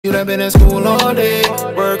You done been in school all day,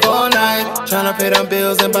 work all night, tryna pay them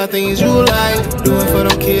bills and buy things you like. Do it for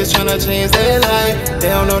them kids, tryna change their life. They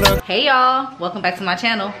don't know the. Hey y'all, welcome back to my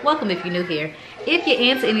channel. Welcome if you're new here. If you're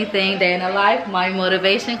into anything day in the life, my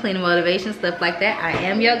motivation, cleaning motivation, stuff like that, I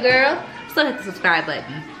am your girl. So hit the subscribe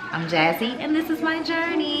button. I'm Jazzii and this is my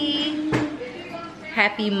journey.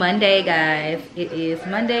 Happy Monday, guys. It is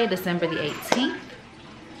Monday, December the 18th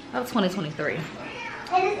of 2023.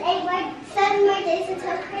 It is 7 more days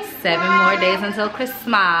until Christmas. 7 more days until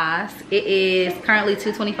Christmas. It is currently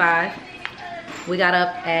 2:25. We got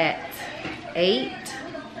up at 8.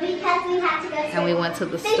 Because we had to go to and we went to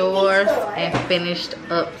the stores and finished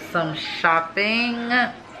up some shopping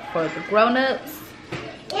for the grown-ups.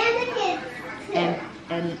 And the kids. Too.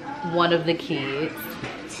 And one of the kids.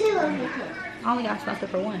 2 of the kids. I only got something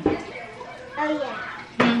for one. Oh yeah.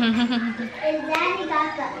 And Daddy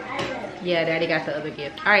got the other. Yeah, Daddy got the other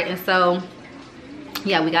gift. All right, and so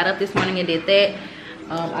yeah, we got up this morning and did that.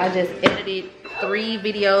 I just edited 3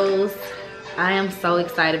 videos. I am so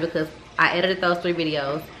excited because I edited those 3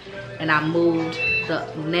 videos and I moved the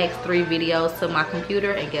next 3 videos to my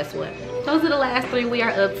computer, and guess what? Those are the last 3. We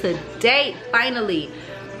are up to date finally.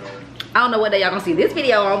 I don't know what day y'all gonna see this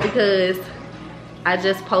video on because I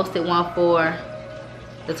just posted one for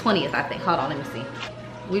the 20th, I think. Hold on, let me see.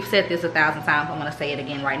 We've said this 1,000 times. I'm gonna say it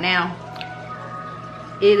again right now.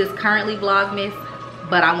 It is currently Vlogmas,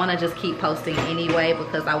 but I wanna just keep posting anyway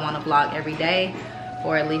because I wanna vlog every day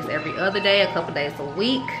or at least every other day, a couple days a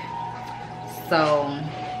week. So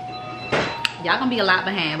y'all gonna be a lot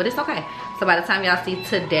behind, but it's okay. So by the time y'all see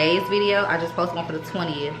today's video, I just posted one for the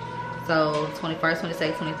 20th. So 21st,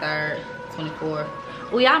 22nd, 23rd, 24th.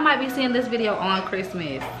 Well, y'all might be seeing this video on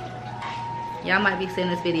Christmas. Y'all might be seeing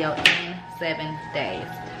this video in 7 days.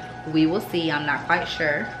 We will see. I'm not quite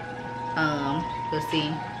sure. We'll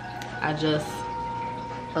see. I just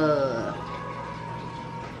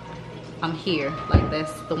I'm here. Like,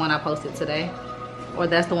 that's the one I posted today, or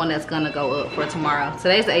that's the one that's gonna go up for tomorrow.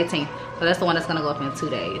 Today's the 18th, so that's the one that's gonna go up in 2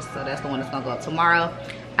 days. So that's the one that's gonna go up tomorrow.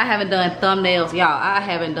 I haven't done thumbnails, y'all. I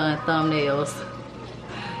haven't done thumbnails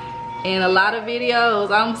in a lot of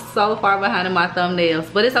videos. I'm so far behind in my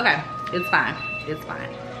thumbnails, but it's okay. It's fine. It's fine.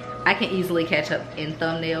 I can easily catch up in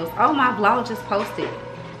thumbnails. Oh, my vlog just posted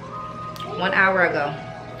 1 hour ago.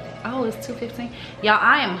 Oh, it's 2:15. Y'all,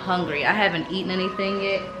 I am hungry. I haven't eaten anything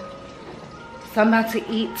yet. So I'm about to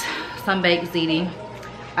eat some baked ziti.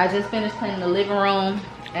 I just finished cleaning the living room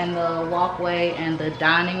and the walkway and the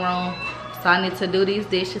dining room. So I need to do these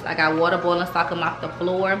dishes. I got water boiling so I can mop the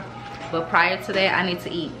floor. But prior to that, I need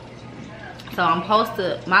to eat. So I'm supposed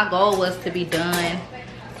to, my goal was to be done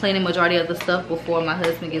cleaning majority of the stuff before my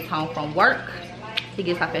husband gets home from work. He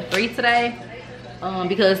gets off at 3 today.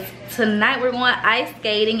 Because tonight we're going ice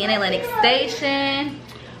skating in Atlantic Station.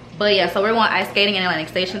 But yeah, so we're going ice skating in Atlantic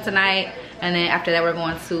Station tonight. And then after that, we're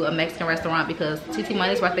going to a Mexican restaurant because TT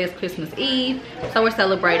Money's birthday is Christmas Eve. So we're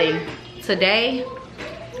celebrating today.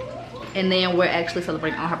 And then we're actually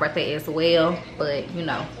celebrating on her birthday as well. But you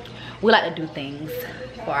know, we like to do things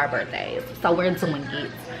for our birthdays. So we're doing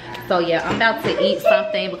it. So yeah, I'm about to eat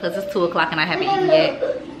something because it's 2 o'clock and I haven't eaten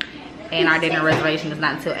yet. And our dinner reservation is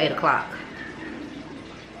not until 8 o'clock.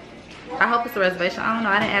 I hope it's a reservation. I don't know.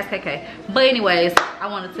 I didn't ask KK. But anyways, I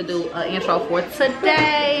wanted to do an intro for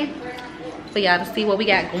today. For y'all to see what we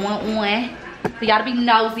got going on. For y'all to be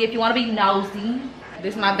nosy if you want to be nosy.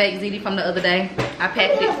 This is my baked ziti from the other day. I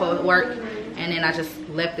packed it for work. And then I just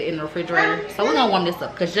left it in the refrigerator. So we're going to warm this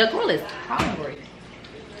up because your girl is hungry.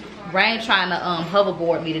 Rayne trying to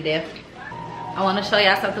hoverboard me to death. I want to show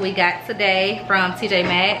y'all something we got today from TJ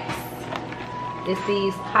Maxx. It's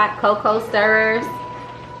these hot cocoa stirrers.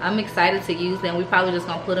 I'm excited to use them. We probably just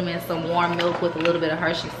gonna put them in some warm milk with a little bit of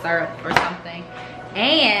Hershey syrup or something.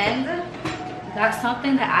 And got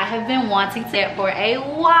something that I have been wanting to get for a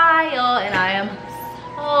while, and I am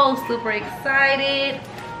so super excited.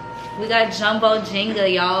 We got jumbo Jenga,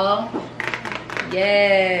 y'all.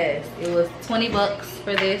 Yes, it was 20 bucks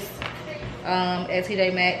for this at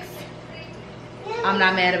TJ Maxx. I'm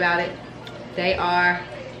not mad about it. They are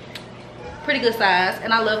pretty good size,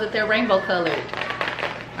 and I love that they're rainbow colored.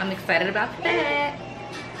 I'm excited about that.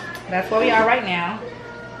 That's where we are right now.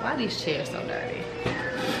 Why are these chairs so dirty?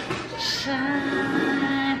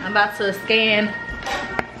 Shine. I'm about to scan.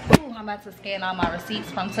 Ooh, I'm about to scan all my receipts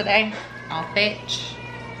from today on Fetch.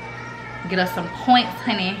 Get us some points,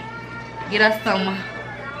 honey. Get us some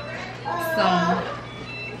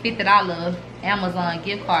 $50 Amazon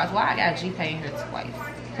gift cards. Why I got GPay in here twice?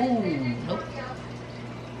 Ooh, nope.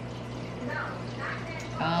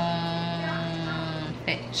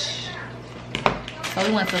 Fetch. So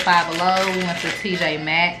we went to Five Below, we went to TJ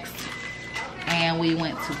Maxx, and we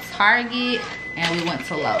went to Target, and we went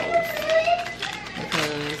to Lowe's.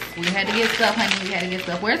 Because we had to get stuff, honey, we had to get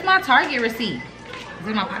stuff. Where's my Target receipt? Is it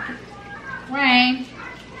in my pocket? Rayne,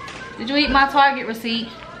 did you eat my Target receipt?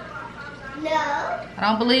 No. I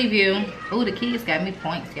don't believe you. Ooh, the kids got me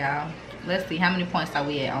points, y'all. Let's see, how many points are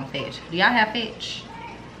we at on Fetch? Do y'all have Fetch?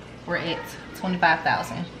 We're at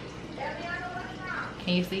 25,000.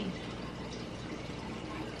 Can you see?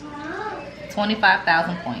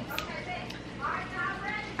 25,000 points.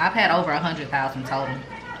 I've had over 100,000 total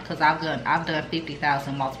because I've done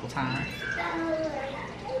 50,000 multiple times. I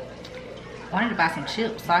wanted to buy some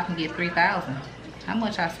chips so I can get 3,000. How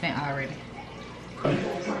much I spent already?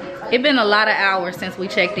 It's been a lot of hours since we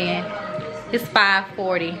checked in. It's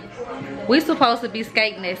 5:40. We supposed to be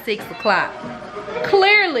skating at 6 o'clock.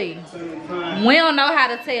 Clearly, we don't know how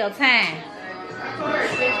to tell time.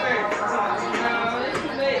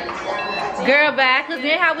 Girl, bye, cause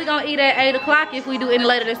then how we gonna eat at 8 o'clock if we do any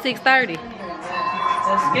later than 6:30?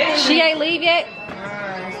 She ain't leave yet?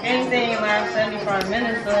 Anything last 75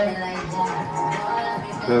 minutes,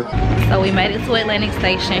 So we made it to Atlantic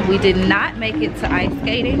Station. We did not make it to ice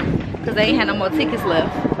skating because they ain't had no more tickets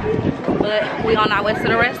left. But we on our way to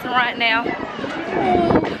the restaurant now.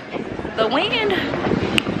 Ooh, the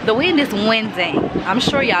wind is winding. I'm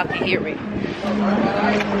sure y'all can hear it.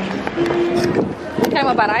 We came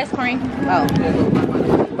up by the ice cream.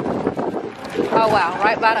 Oh wow,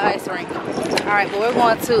 right by the ice rink. All right, but we're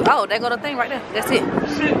going to, oh, there go the thing right there. That's it.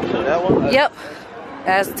 That one? Yep,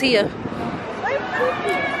 that's Tia.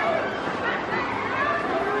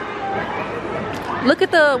 Look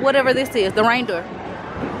at the, whatever this is, the reindeer.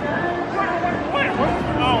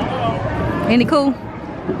 Any cool?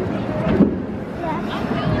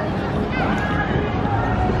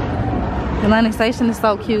 Atlantic Station is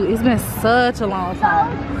so cute. It's been such a long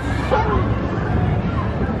time.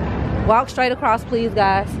 Walk straight across, please,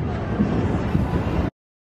 guys.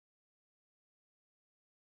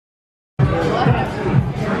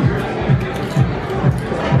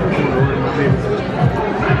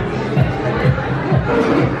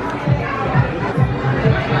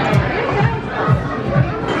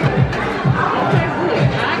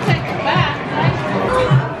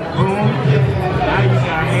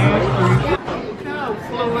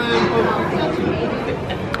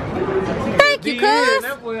 Thank you, cuz.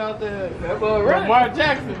 That boy out there. That boy right. Mark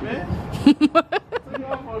Jackson, man.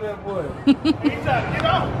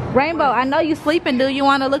 Rainbow, I know you sleeping. Do you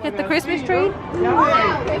want to look at the Christmas tree?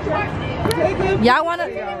 Y'all want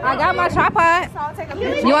to? I got my tripod.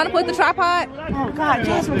 You want to put the tripod? Oh God,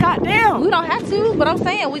 Jasmine, goddamn. We don't have to, but I'm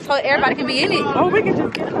saying we so everybody can be in it. Oh, we can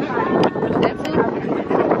just get it. That too.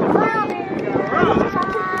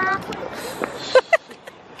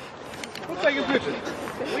 Who's taking pictures?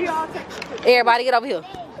 We all take pictures. Everybody get over here.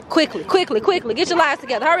 Quickly, quickly, quickly. Get your lives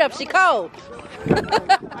together. Hurry up, she cold.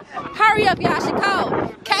 Hurry up, y'all, she cold.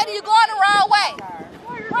 Katie, you going the wrong way.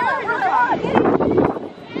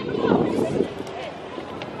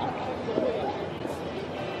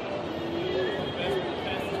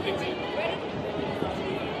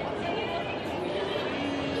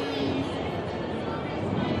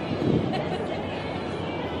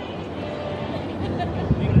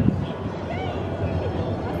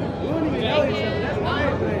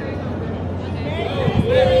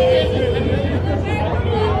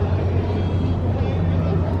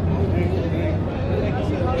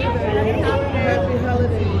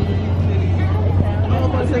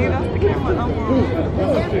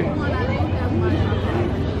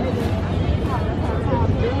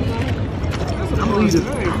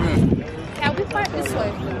 Yeah, we park this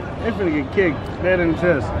way. They finna get kicked dead in the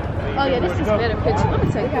chest. Oh yeah, this is a better picture. Let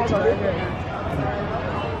me take a picture over here.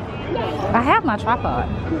 I have my tripod.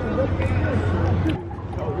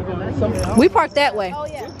 We parked that way. Oh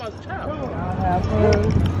yeah.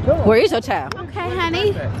 Where is your child? Okay,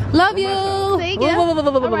 honey. Love you. See ya.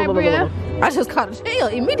 All right, Bria. I just caught a tail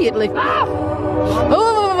immediately.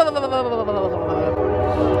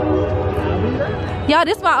 Y'all,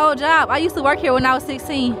 this is my old job. I used to work here when I was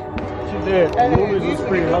 16. She did. Movies was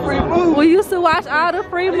free. We used to watch all the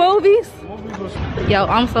free movies. Yo,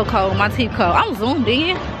 I'm so cold. My teeth cold. I'm zoomed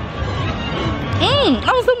in.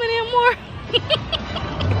 I'm zooming in more.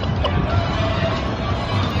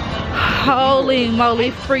 Holy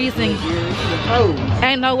moly, freezing.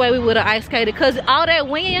 Ain't no way we would have ice skated. Cause all that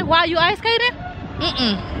wind while you ice skating?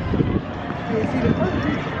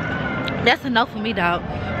 That's enough for me, dog.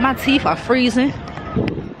 My teeth are freezing.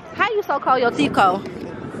 How you so cold? Your teeth cold?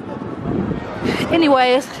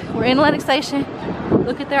 Anyways, we're in Atlantic Station.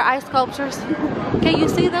 Look at their ice sculptures. Can you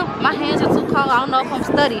see them? My hands are too cold. I don't know if I'm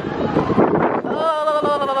studying.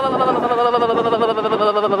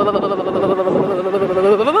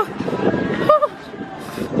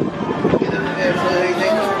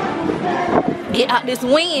 Get out this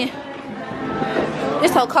wind.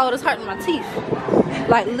 It's so cold, it's hurting my teeth.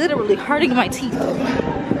 Like literally hurting my teeth.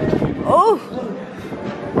 Oh.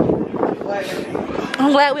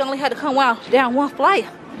 I'm glad we only had to come down one flight.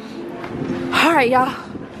 All right, y'all.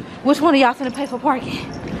 Which one of y'all finna pay for parking?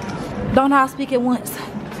 Don't all speak at once.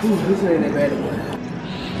 Ooh, this ain't that bad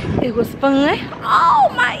one. It was fun. Oh,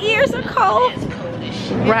 my ears are cold.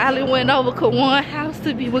 Riley went over to one house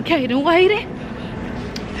to be with Kaden waiting.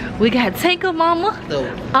 We got Tinker Mama.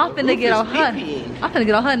 I'm finna get on her. I'm finna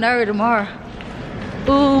get on her nerve tomorrow.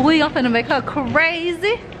 Ooh, I'm finna make her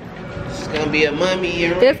crazy. It's gonna be a mommy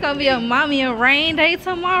and Rayne. It's gonna be a mommy and Rayne day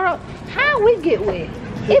tomorrow. How we get wet?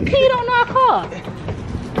 It peed on our car.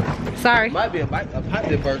 Sorry. Might be a pipe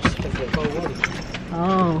that burst.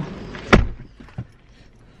 Oh.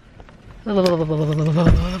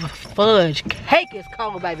 Fudge cake is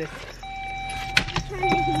cold, baby.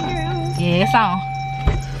 Yeah, it's on.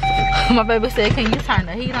 My baby said, can you turn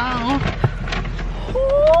the heat on?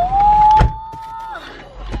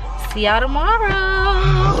 See y'all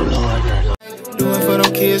tomorrow. Do it for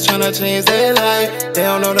them kids tryna change their life. They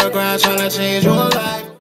don't know the grind tryna change your life.